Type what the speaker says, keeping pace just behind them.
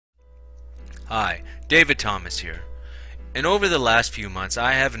Hi, David Thomas here. And over the last few months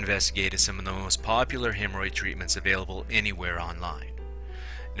I have investigated some of the most popular hemorrhoid treatments available anywhere online.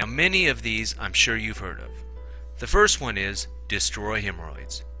 Now many of these I'm sure you've heard of. The first one is Destroy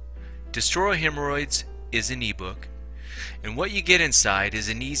Hemorrhoids. Destroy Hemorrhoids is an ebook, and what you get inside is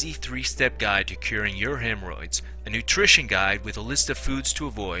an easy 3-step guide to curing your hemorrhoids, a nutrition guide with a list of foods to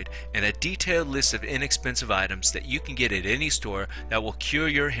avoid, and a detailed list of inexpensive items that you can get at any store that will cure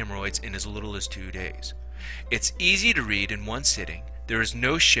your hemorrhoids in as little as 2 days. It's easy to read in one sitting, there is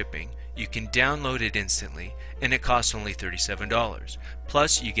no shipping, you can download it instantly, and it costs only $37.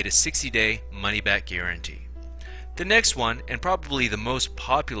 Plus you get a 60-day money-back guarantee. The next one, and probably the most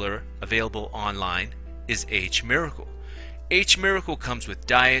popular available online, is H Miracle. H Miracle comes with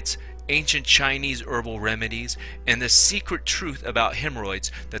diets, ancient Chinese herbal remedies, and the secret truth about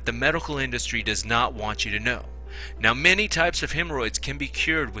hemorrhoids that the medical industry does not want you to know. Now many types of hemorrhoids can be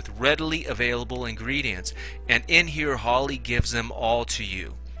cured with readily available ingredients, and in here Holly gives them all to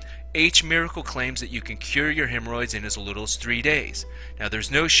you. H Miracle claims that you can cure your hemorrhoids in as little as 3 days. Now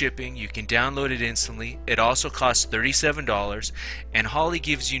there's no shipping, you can download it instantly, it also costs $37, and Holly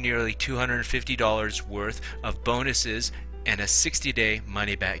gives you nearly $250 worth of bonuses and a 60-day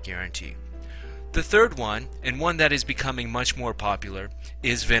money-back guarantee. The third one, and one that is becoming much more popular,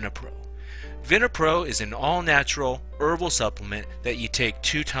 is Venapro. Venapro is an all-natural herbal supplement that you take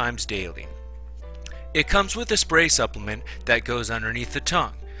 2 times daily. It comes with a spray supplement that goes underneath the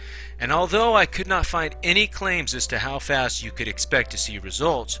tongue. And although I could not find any claims as to how fast you could expect to see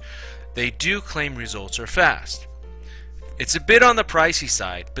results, they do claim results are fast. It's a bit on the pricey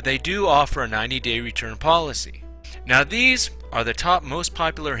side, but they do offer a 90-day return policy. Now these are the top most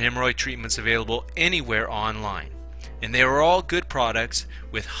popular hemorrhoid treatments available anywhere online. And they are all good products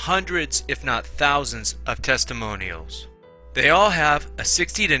with hundreds if not thousands of testimonials. They all have a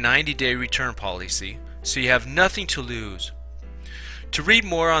 60 to 90-day return policy, so you have nothing to lose. To read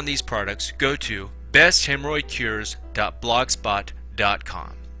more on these products, go to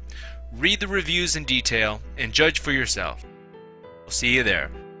besthemorrhoidcures.blogspot.com. Read the reviews in detail and judge for yourself. We'll see you there.